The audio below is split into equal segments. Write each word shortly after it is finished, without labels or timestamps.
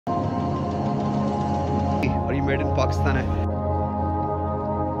Made in Pakistan है।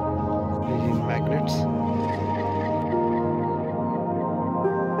 ये magnets.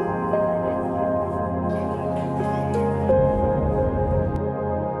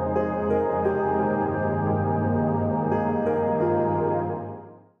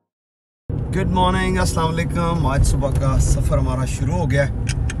 Good morning, अस्सलाम वालेकुम। आज सुबह का सफ़र हमारा शुरू हो गया है।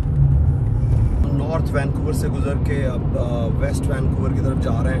 नॉर्थ वैंकूवर से गुजर के अब वेस्ट वैंकूवर की तरफ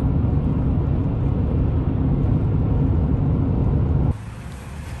जा रहे हैं।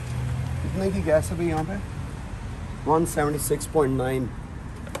 कितने की गैस है भाई यहाँ पे? 176.9।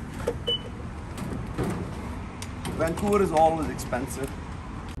 Vancouver is always expensive.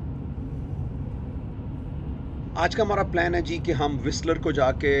 आज का हमारा प्लान है जी कि हम विस्लर को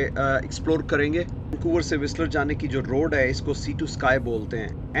जाके एक्सप्लोर करेंगे। वैंकूवर से विस्लर जाने की जो रोड है इसको सी टू स्काई बोलते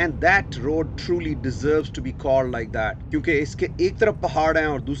हैं। And that road truly deserves to be called like that, क्योंकि इसके एक तरफ पहाड़ हैं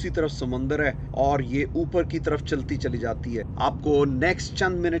और दूसरी तरफ समुंदर है और ये ऊपर की तरफ चलती चली जाती है। आपको नेक्स्ट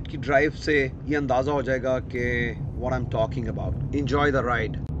चंद मिनट की ड्राइव से ये अंदाजा हो जाएगा कि what I am talking about. Enjoy the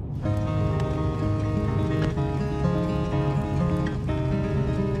ride.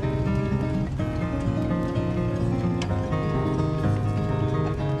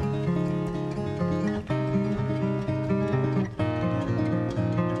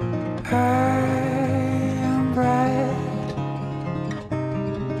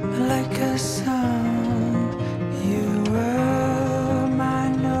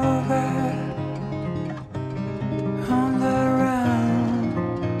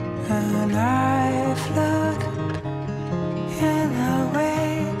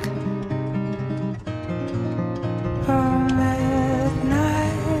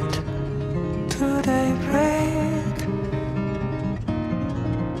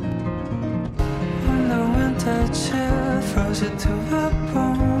 To the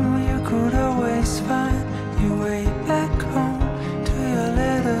bone, you could always find your way back home to your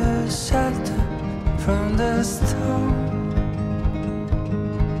little shelter from the storm.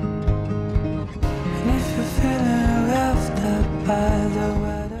 And if you're feeling left out by the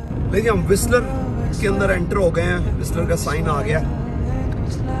weather, देखिए हम whistler के अंदर enter हो गए हैं। Whistler का sign आ गया।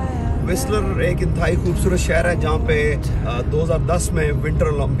 Whistler एक इंतहाई खूबसूरत शहर है जहाँ पे 2010 में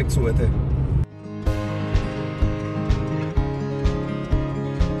विंटर ओलंपिक्स हुए थे।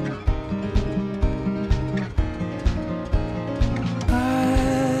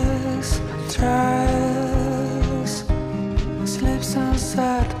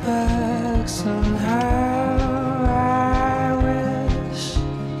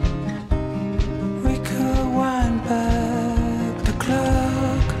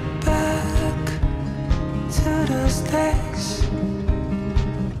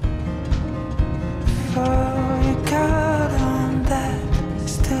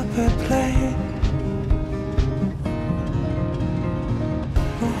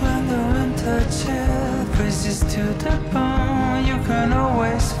 To the bone, you can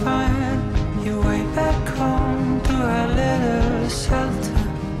always find your way back home to a little shelter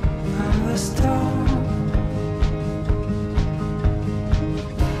from the storm.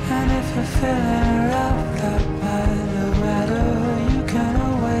 And if you're feeling roughed up by the weather, you can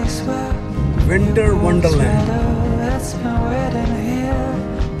always wear Winter Wonderland. It's been waiting here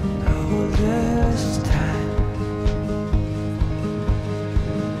all this time.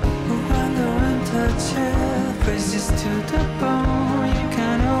 But when the winter chill pushes to the bone, you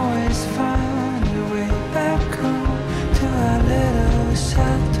can always find your way back home to a little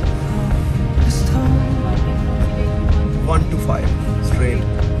shelter from the storm. 1 to 5 straight.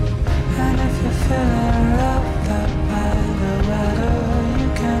 And if you're feeling roughed up by the weather, you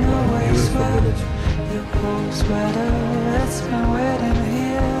can always wear your cold sweater. It's been waiting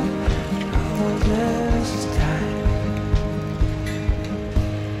here all this time.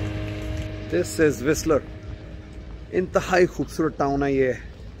 This is Whistler. इंतहाई खूबसूरत town है ये।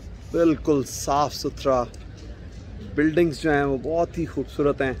 बिल्कुल साफ़ सुथरा, buildings जो हैं वो बहुत ही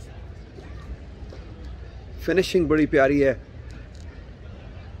खूबसूरत हैं। फिनिशिंग बड़ी प्यारी है।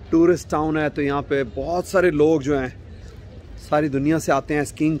 टूरिस्ट टाउन है तो यहाँ पे बहुत सारे लोग जो हैं सारी दुनिया से आते हैं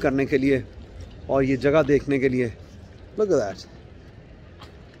स्कीइंग करने के लिए और ये जगह देखने के लिए। Look at that.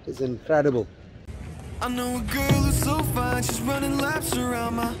 It's incredible. I know a girl who's so fine, she's running laps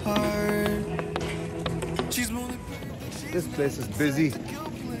around my heart. She's more This place is busy.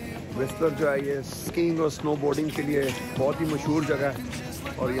 Whistler जो है ये स्कीइंग और स्नोबोर्डिंग के लिए बहुत ही मशहूर जगह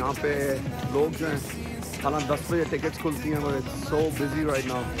है और यहाँ पे लोग जो हैं हालांकि 10 बजे टिकट्स खुलती हैं but it's so busy right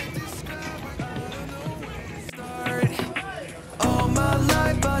now. all my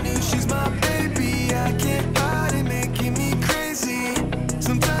life I knew she's my baby. I can't hide it, making me crazy.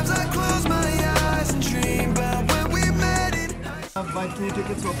 Sometimes I close my eyes and dream about get 2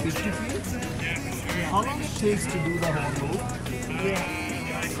 tickets for Peak to Peak? How long it takes to do the whole loop?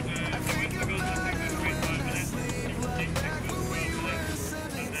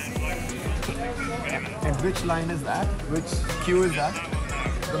 And which line is that? Which queue is that?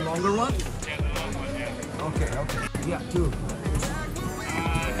 The longer one? Okay, okay. Yeah, 2.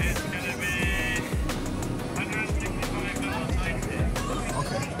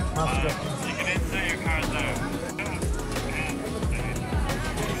 Okay. You can insert your card there.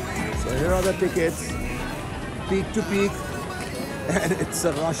 So here are the tickets. Peak to Peak. And it's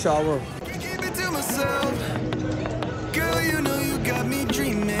a rush hour. Keep it to myself. Girl, you know you got me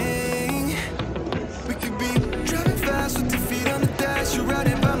dreaming. We could be driving fast with 2 feet on the dash. You're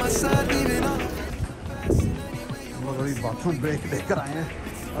riding by my side, leaving all. हम लोग अभी bathroom break लेकर आए हैं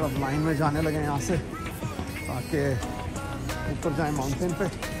और अब line में जाने लगे यहाँ से ताकि ऊपर जाए माउंटेन पे.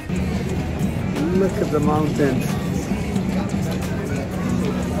 Look at the mountain.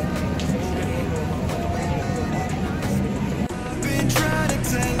 Been trying to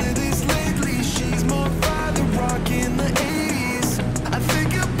tell her this lately. She's more father rock in the 80s. I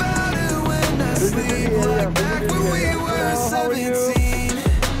think about her when I sleep, like back when we were 17.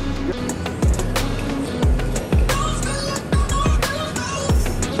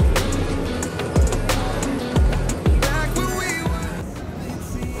 Back when we were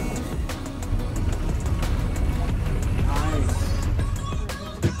 18. Nice.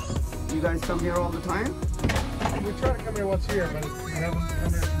 You guys come here all the time? We try to come here once a year, but we haven't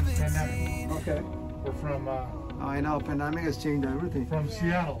come here since the pandemic. Okay. We're from I know, pandemic has changed everything.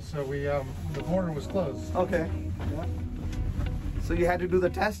 Seattle, so we the border was closed. Okay. Yeah. So you had to do the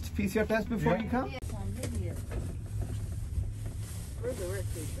test, PCR test before Yeah. you come?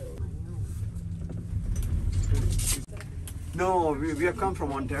 No, we have come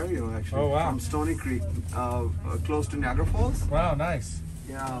from Ontario actually. Oh, wow. From Stony Creek, close to Niagara Falls. Wow, nice.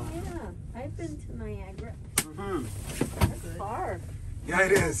 Yeah. Yeah, I've been to Niagara. Hmm. That's far. Yeah,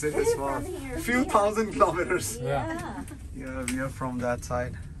 it is. It is We're far. from here. Few thousand kilometers. Yeah. Yeah, we are from that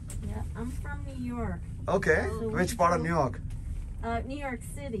side. Yeah, I'm from New York. Okay. Which part of New York? New York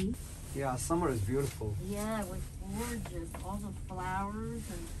City. Yeah, summer is beautiful. Yeah, it was gorgeous. All the flowers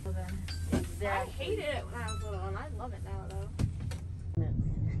and I exactly. hated it when I was little, and I love it now, though.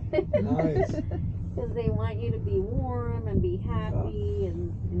 Nice. Because they want you to be warm and be happy and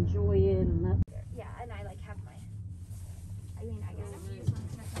enjoy it, and that's Yeah, and I like have my. I mean, I guess a few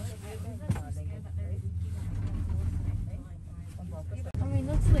months next to my business. I'm scared that they're I mean,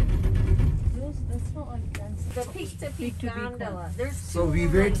 that's like, that's not like dense. the Peak to Peak Gondola. There's So two we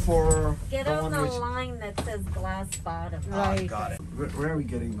wait lines. for Get the on one the which. line that says glass bottom. Ah, got it. Where are we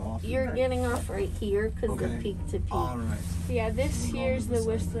getting off? You're getting off right here because Okay. of Peak to Peak. All right. Yeah, this here's the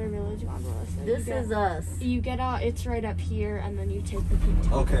Whistler Village Gondola. So This you get, is us. You get out, it's right up here, and then you take the peak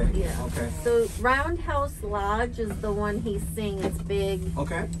to Okay. Yeah. Okay. So Roundhouse Lodge is the one he's saying is big.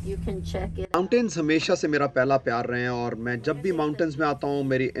 Okay. You can check it. Mountains हमेशा से मेरा पहला प्यार रहे हैं और मैं जब भी माउंटेन्स में आता हूँ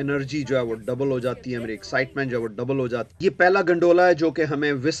मेरी एनर्जी जो है वो डबल हो जाती है, मेरी एक्साइटमेंट जो है वो डबल हो जाती है. ये पहला गंडोला है जो कि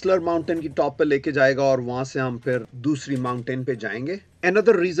हमें विस्लर माउंटेन की टॉप पे लेके जाएगा और वहां से हम फिर दूसरी माउंटेन पे जाएंगे.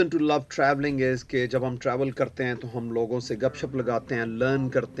 Another reason to love traveling is कि जब हम ट्रैवल करते हैं तो हम लोगों से गपशप लगाते हैं, लर्न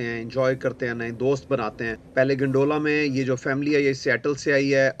करते हैं, एंजॉय करते हैं, नए दोस्त बनाते हैं. पहले गंडोला में ये जो फैमिली है ये सिएटल से आई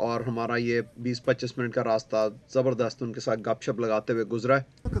है और हमारा ये 20-25 मिनट का रास्ता ज़बरदस्त उनके साथ गपशप लगाते हुए गुजरा है.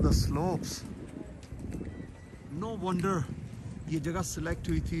 Look at the slopes. No wonder ये जगह सिलेक्ट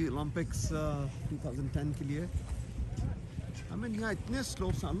हुई थी ओलंपिक्स 2010 के लिए. I mean, yeah, इतने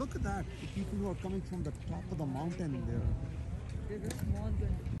slopes हैं. Look at that. The people who are coming from the top of the mountain there.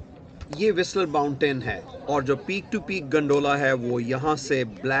 ये विस्लर माउंटेन है और जो पीक टू पीक गंडोला है वो यहाँ से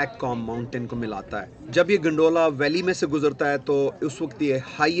ब्लैककॉम्ब माउंटेन को मिलाता है. जब ये गंडोला वैली में से गुजरता है तो उस वक्त ये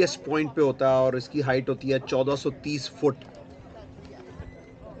हाईएस्ट पॉइंट पे होता है और इसकी हाइट होती है 1430 फुट.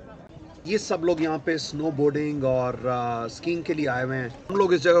 ये सब लोग यहाँ पे स्नो बोर्डिंग और स्कीइंग के लिए आए हुए हैं. हम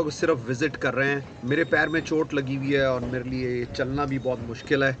लोग इस जगह को सिर्फ विजिट कर रहे हैं. मेरे पैर में चोट लगी हुई है और मेरे लिए चलना भी बहुत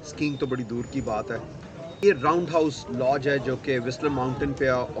मुश्किल है. स्कीइंग तो बड़ी दूर की बात है. ये राउंड हाउस लॉज है जो कि विस्लर माउंटेन पे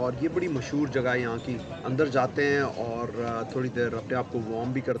है और ये बड़ी मशहूर जगह है यहाँ की. अंदर जाते हैं और थोड़ी देर अपने आप को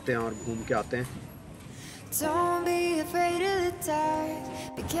वार्म भी करते हैं और घूम के आते हैं. Don't be afraid of the dark.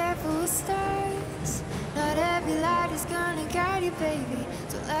 Be careful with stars. Not every light is gonna guide you, baby.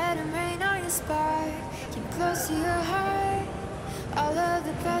 Don't let them rain on your spark. Keep close to your heart. All of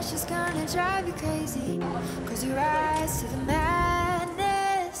the pressure's gonna drive you crazy. Cause you rise to the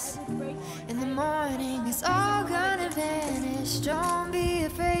madness. In the morning, it's all gonna vanish. Don't be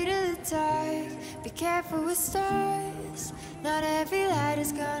afraid of the dark. Be careful with stars. Not every light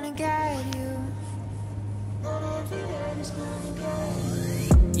is gonna guide you. Not every light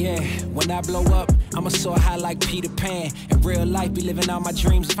Yeah, when I blow up, I'ma soar high like Peter Pan. In real life, be living out my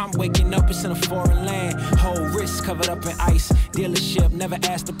dreams. If I'm waking up, it's in a foreign land. Whole wrist covered up in ice. Dealership, never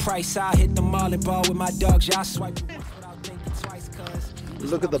ask the price. I hit the mall and ball with my dogs. Yeah, I swipe without thinking twice, cause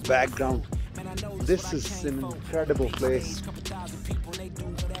Look at the background. This is an incredible place.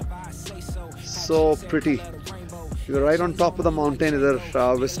 So pretty. You're right on top of the mountain. इधर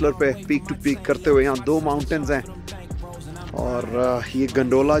Whistler पे peak to peak करते हुए यहाँ 2 mountains हैं. और ये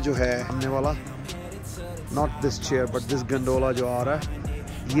gondola जो है हमने वाला, not this chair but this gondola जो आ रहा है,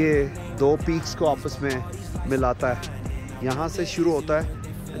 ये 2 peaks को आपस में मिलाता है. यहाँ से शुरू होता है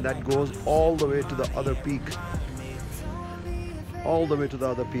and that goes all the way to the other peak. All the way to the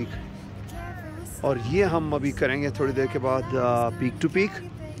other peak. और ये हम अभी करेंगे थोड़ी देर के बाद पीक टू पीक.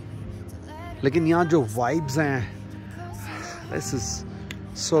 लेकिन यहाँ जो वाइब्स हैं, this is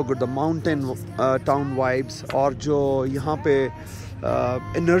so good, the mountain town vibes. और जो यहाँ पे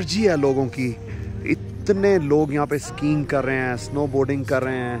एनर्जी है लोगों की, इतने लोग यहाँ पे स्कीइंग कर रहे हैं, स्नोबोर्डिंग कर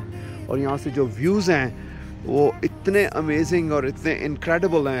रहे हैं, और यहाँ से जो व्यूज़ हैं वो इतने अमेजिंग और इतने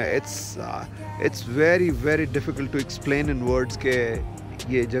इनक्रेडिबल हैं. It's very very difficult to explain in words के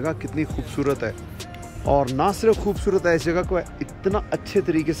ये जगह कितनी खूबसूरत है. और ना सिर्फ खूबसूरत है, इस जगह को इतना अच्छे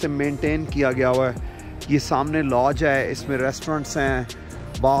तरीके से मेंटेन किया गया हुआ है. ये सामने लॉज है, इसमें रेस्टोरेंट्स हैं,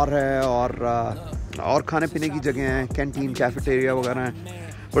 बार है, और खाने पीने की जगह हैं, कैंटीन, कैफेटेरिया वगैरह हैं.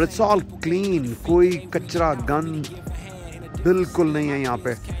 But it's all clean. कोई कचरा गंद बिल्कुल नहीं है यहाँ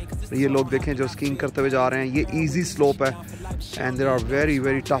पे. ये लोग देखें जो स्कीइंग करते हुए जा रहे हैं. ये इजी स्लोप है and there are very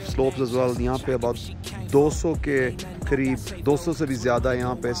very tough slopes as well. यहाँ पे अबाउट 200 के करीब, 200 से भी ज़्यादा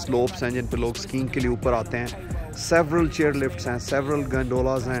यहाँ पे स्लोप्स हैं जिन पे लोग स्कीइंग के लिए ऊपर आते हैं. सेवरल चेयर लिफ्ट्स हैं, सेवरल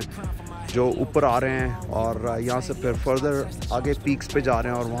गंडोलाज हैं जो ऊपर आ रहे हैं, और यहाँ से फिर फर्दर आगे पीक्स पे जा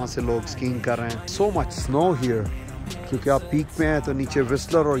रहे हैं और वहाँ से लोग स्कीइंग कर रहे हैं. सो मच स्नो हियर, क्योंकि आप पीक पे हैं तो नीचे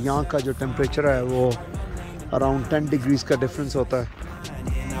विस्लर और यहाँ का जो टेम्परेचर है वो अराउंड 10 डिग्रीज का डिफरेंस होता है.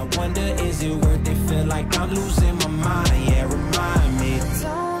 I wonder, is it worth it? Feel like I'm losing my mind. Yeah, remind me.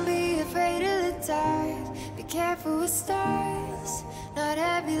 Don't be afraid of the dark. Be careful with stars. Not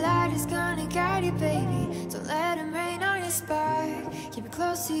every light is gonna guide you, baby. Don't let them rain on your spark. Keep it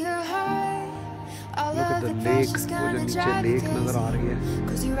close to your heart. All Look of at the the lake. pressure's वो जो gonna नीचे drive you lake नजर आ रही है. crazy.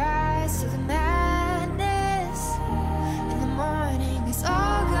 Close your eyes to the madness. In the morning, it's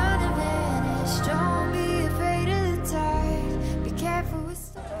all gonna vanish. Don't be afraid of the dark. Be careful with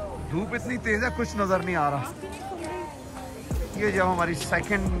stars. धूप इतनी तेज है कुछ नज़र नहीं आ रहा. ये जब हमारी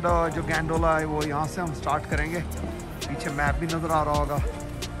सेकंड जो गैंडोला है वो यहाँ से हम स्टार्ट करेंगे. पीछे मैप भी नज़र आ रहा होगा.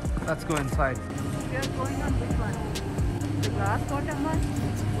 Let's go inside. We are going on which one? The glass bottom one?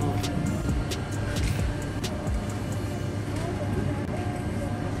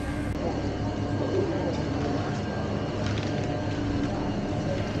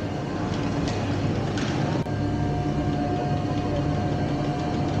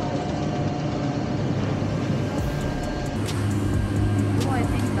 Oh, I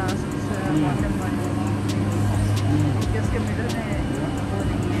think last bottom one. Just the middle में वो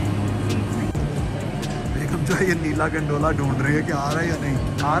नहीं है, seats नहीं. बेगम जो है ये नीला गंडोला ढूंढ रही है कि आ रहा है या नहीं.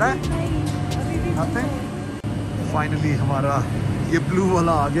 आ रहा है, आते हैं. फाइनली हमारा ये ब्लू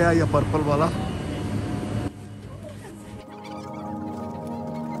वाला आ गया या पर्पल वाला.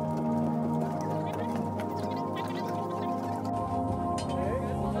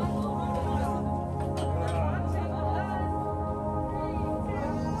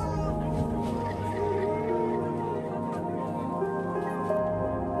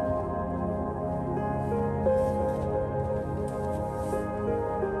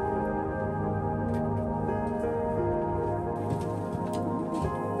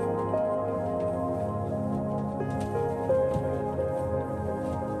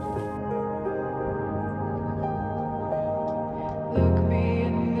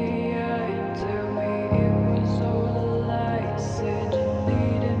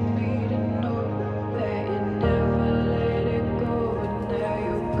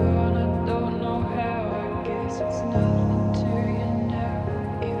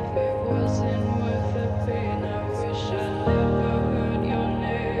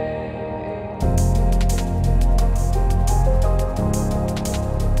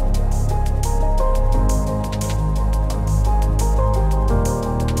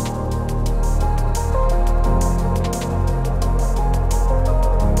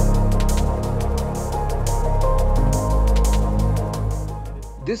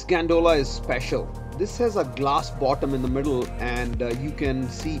 This gondola is special. This has a glass bottom in the middle, and you can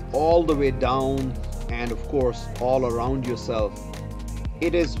see all the way down and of course all around yourself.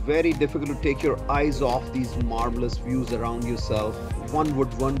 It is very difficult to take your eyes off these marvelous views around yourself. One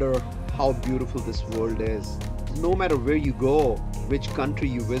would wonder how beautiful this world is. No matter where you go, which country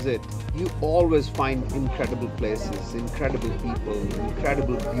you visit, you always find incredible places, incredible people,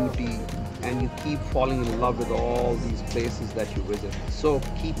 incredible beauty, and you keep falling in love with all these places that you visit. So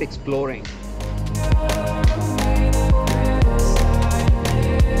keep exploring.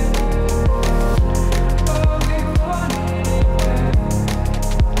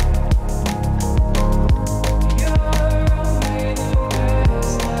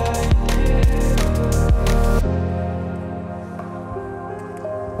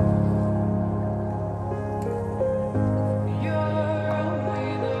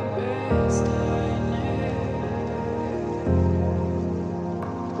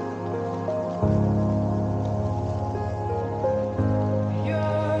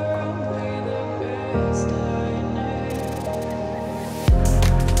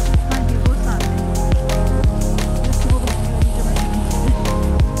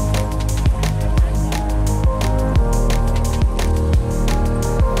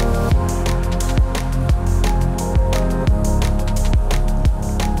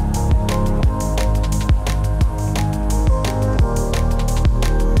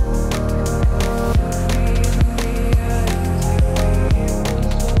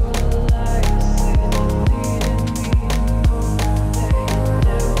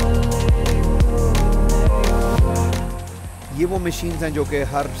 ये वो machines हैं जो कि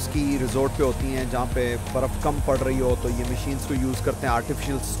हर ski resort पे होती हैं, जहाँ पे बर्फ़ कम पड़ रही हो तो ये मशीन्स को यूज़ करते हैं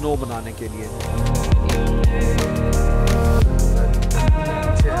आर्टिफिशियल स्नो बनाने के लिए।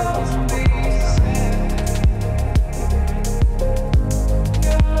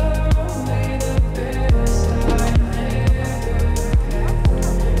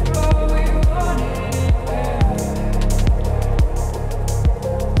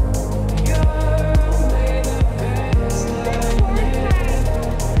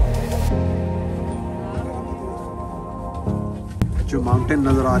 जो माउंटेन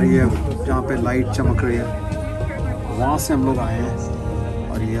नज़र आ रही है जहाँ पे लाइट चमक रही है, वहाँ से हम लोग आए हैं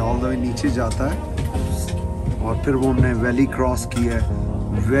और ये ऑल द वे नीचे जाता है और फिर वो हमने वैली क्रॉस की है,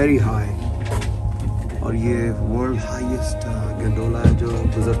 वेरी हाई, और ये वर्ल्ड हाईएस्ट गंडोला है जो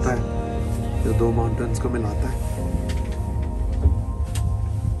गुजरता है, जो दो माउंटेन्स को मिलाता है।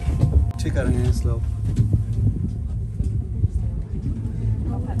 ठीक कर रहे हैं इस लोग।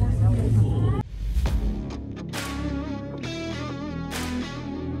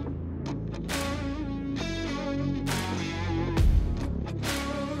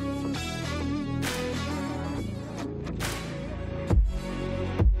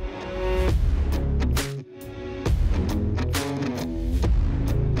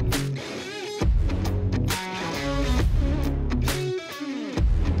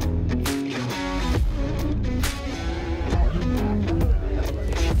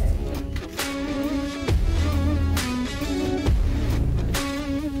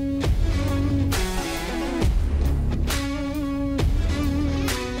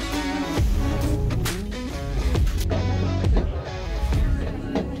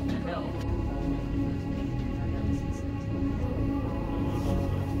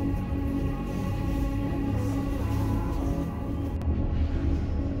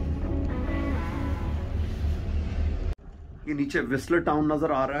 ये नीचे विस्लर टाउन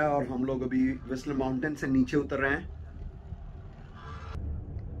नजर आ रहा है और हम लोग अभी विस्लर माउंटेन से नीचे उतर रहे हैं।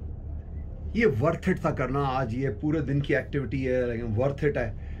 ये वर्थ इट था करना आज, ये पूरे दिन की एक्टिविटी है लेकिन वर्थ इट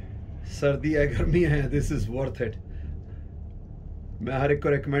है। सर्दी है, गर्मी है, दिस इज वर्थ इट। मैं हर एक को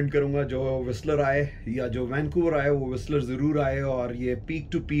रेकमेंड करूंगा जो विस्लर आए या जो वैंकूवर आए वो विस्लर जरूर आए, और ये पीक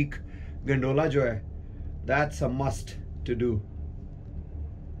टू पीक गंडोला जो है that's a must to do.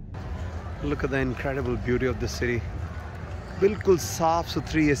 Look at the incredible beauty of this city. बिल्कुल साफ़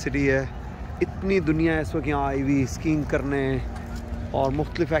सुथरी ये सिटी है। इतनी दुनिया है इस वक्त यहाँ आई हुई स्कीइंग करने और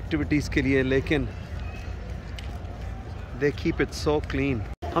मुख्तलिफ एक्टिविटीज़ के लिए, लेकिन they keep it so clean.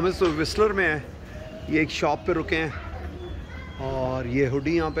 हम इस विस्लर में हैं, ये एक शॉप पे रुके हैं और ये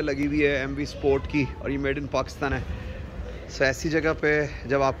हुडी यहाँ पे लगी हुई है MV स्पोर्ट की और ये मेड इन पाकिस्तान है। सो ऐसी जगह पे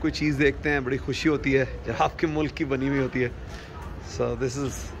जब आप कोई चीज़ देखते हैं बड़ी खुशी होती है जब आपके मुल्क की बनी हुई होती है। So this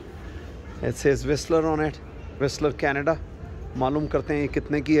is it says whistler on it, whistler Canada. मालूम करते हैं ये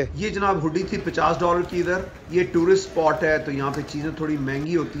कितने की है। ये जनाब हुडी थी $50 की। इधर ये टूरिस्ट स्पॉट है तो यहाँ पे चीज़ें थोड़ी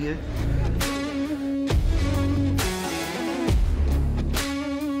महंगी होती हैं।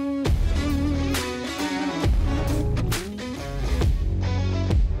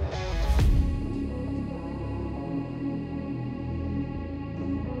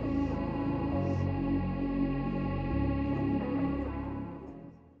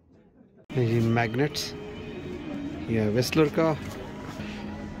 ये मैग्नेट्स, ये विस्लर का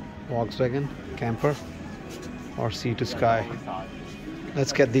वॉक्सवैगन कैंपर और सी to sky.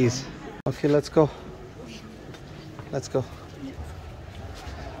 Let's get these. Okay let's go.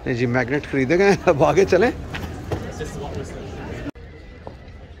 नहीं जी, मैग्नेट खरीदे गए, अब आगे चलें।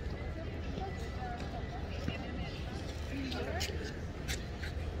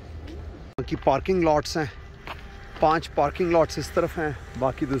 की पार्किंग लॉट्स हैं, 5 पार्किंग लॉट्स इस तरफ हैं,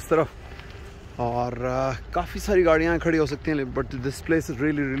 बाकी दूसरी तरफ, और काफ़ी सारी गाड़ियाँ खड़ी हो सकती हैं, but this place is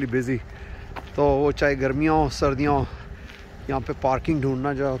really busy. तो वो चाहे गर्मियाँ हो सर्दियाँ हो, यहाँ पे पार्किंग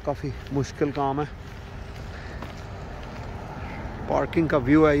ढूंढना जो काफ़ी मुश्किल काम है। पार्किंग का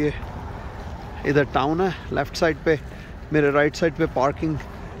व्यू है ये, इधर टाउन है लेफ़्ट साइड पे, मेरे राइट साइड पे पार्किंग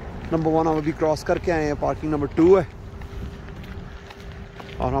नंबर 1 हम अभी क्रॉस करके आए हैं, पार्किंग नंबर 2 है।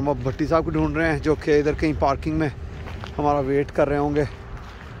 और हम अब भट्टी साहब को ढूंढ रहे हैं, जो कि इधर कहीं पार्किंग में हमारा वेट कर रहे होंगे,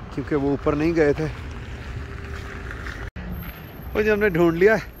 क्योंकि वो ऊपर नहीं गए थे। वो जो हमने ढूंढ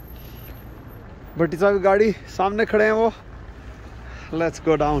लिया है, भट्टी साहब की गाड़ी सामने खड़े हैं वो। Let's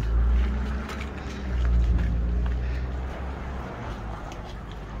go down.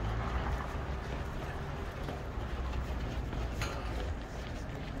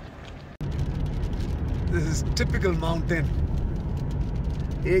 This is typical mountain.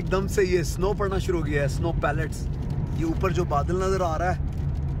 एकदम से ये स्नो पड़ना शुरू हो गया है, स्नो पैलेट्स। ये ऊपर जो बादल नजर आ रहा है,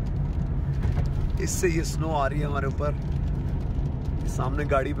 इससे ये स्नो आ रही है हमारे ऊपर। सामने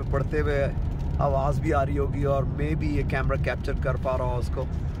गाड़ी पे पड़ते हुए आवाज भी आ रही होगी, और मे भी ये कैमरा कैप्चर कर पा रहा हो उसको।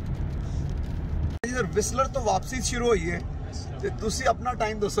 विस्लर तो वापसी शुरू हुई है, ਤੇ ਤੁਸੀਂ ਆਪਣਾ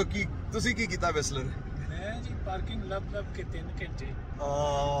ਟਾਈਮ ਦੱਸੋ ਕਿ ਤੁਸੀਂ ਕੀ ਕੀਤਾ ਵਿਸਲਰ? ਮੈਂ ਜੀ ਪਾਰਕਿੰਗ ਲੱਭ ਕੇ 3 ਘੰਟੇ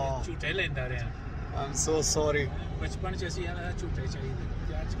ਝੂਟੇ ਲੈਂਦਾ ਰਿਹਾ। I'm so sorry। ਬਚਪਨ ਚ ਅਸੀਂ ਇਹਨਾਂ ਝੂਟੇ ਚਾਹੀਦੇ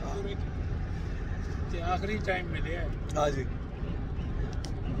ਤੇ ਅੱਜ ਪੂਰੇ ਤੇ ਆਖਰੀ ਟਾਈਮ ਮਿਲਿਆ। हाँ जी,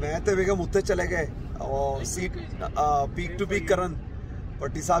 मैं तो बेगम उत्ते चले गए और सीट पीक टू पीक करन,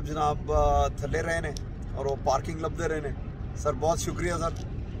 पट्टी साहब जनाब थले रहे ने और वो पार्किंग लभदे रहे ने। सर बहुत शुक्रिया सर।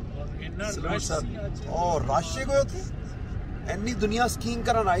 Salute sir. और राशे को इन्नी दुनिया स्कीइंग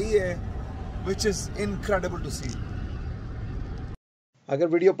करन आई है, विच इज इनक्रेडिबल टू सी। अगर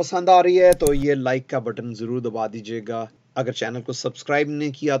वीडियो पसंद आ रही है तो ये लाइक का बटन ज़रूर दबा दीजिएगा। अगर चैनल को सब्सक्राइब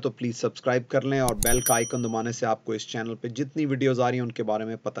नहीं किया तो प्लीज़ सब्सक्राइब कर लें, और बेल का आइकन दबाने से आपको इस चैनल पे जितनी वीडियोस आ रही हैं उनके बारे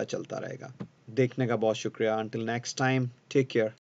में पता चलता रहेगा। देखने का बहुत शुक्रिया। Until next time, take care.